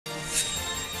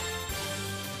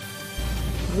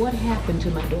What happened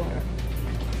to my daughter?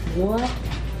 What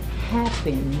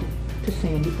happened to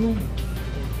Sandy Bland?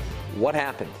 What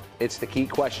happened? It's the key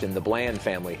question the Bland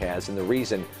family has and the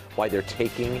reason why they're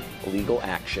taking legal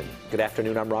action. Good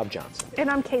afternoon, I'm Rob Johnson. And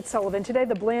I'm Kate Sullivan. Today,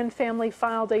 the Bland family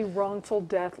filed a wrongful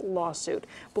death lawsuit.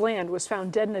 Bland was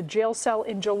found dead in a jail cell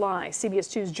in July. CBS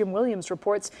 2's Jim Williams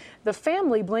reports the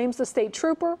family blames the state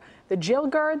trooper, the jail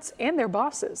guards, and their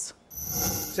bosses.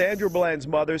 Sandra Bland's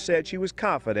mother said she was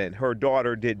confident her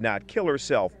daughter did not kill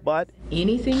herself, but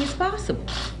anything is possible.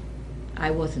 I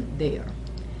wasn't there.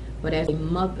 But as a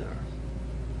mother,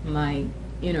 my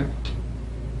inner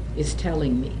is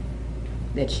telling me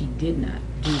that she did not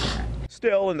do that.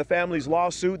 Still, in the family's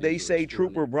lawsuit, they say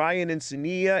Trooper Brian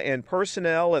Enciniya and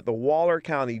personnel at the Waller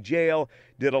County Jail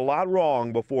did a lot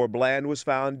wrong before Bland was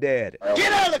found dead.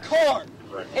 Get out of the car,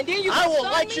 and then I will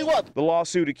light you up. The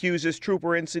lawsuit accuses Trooper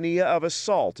Enciniya of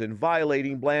assault and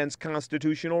violating Bland's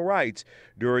constitutional rights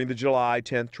during the July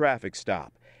 10th traffic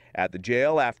stop. At the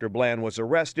jail after Bland was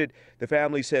arrested, the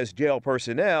family says jail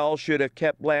personnel should have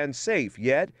kept Bland safe,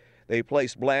 yet they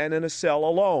placed Bland in a cell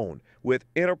alone with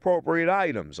inappropriate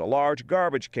items, a large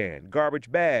garbage can,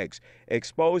 garbage bags,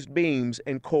 exposed beams,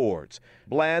 and cords.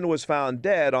 Bland was found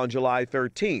dead on July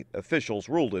 13th. Officials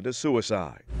ruled it a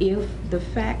suicide. If the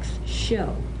facts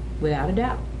show, without a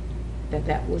doubt, that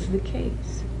that was the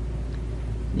case,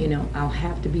 I'll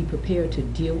have to be prepared to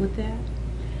deal with that.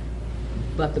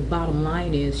 But the bottom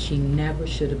line is she never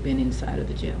should have been inside of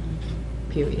the jail,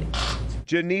 period.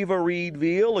 Geneva Reed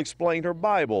Veal explained her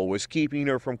Bible was keeping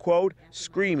her from, quote,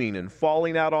 screaming and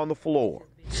falling out on the floor.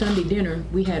 Sunday dinner,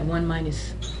 we had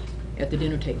 1- at the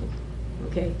dinner table,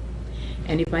 okay?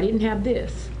 And if I didn't have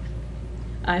this,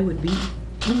 I would be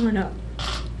torn up,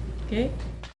 okay?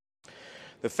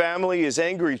 The family is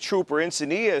angry Trooper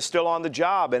Enciniya is still on the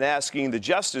job and asking the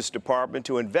Justice Department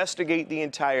to investigate the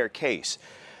entire case.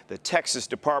 The Texas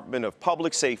Department of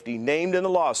Public Safety, named in the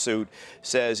lawsuit,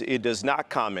 says it does not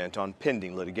comment on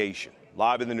pending litigation.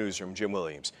 Live in the newsroom, Jim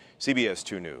Williams, CBS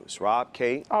 2 News. Rob,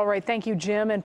 Kate. All right, thank you, Jim. And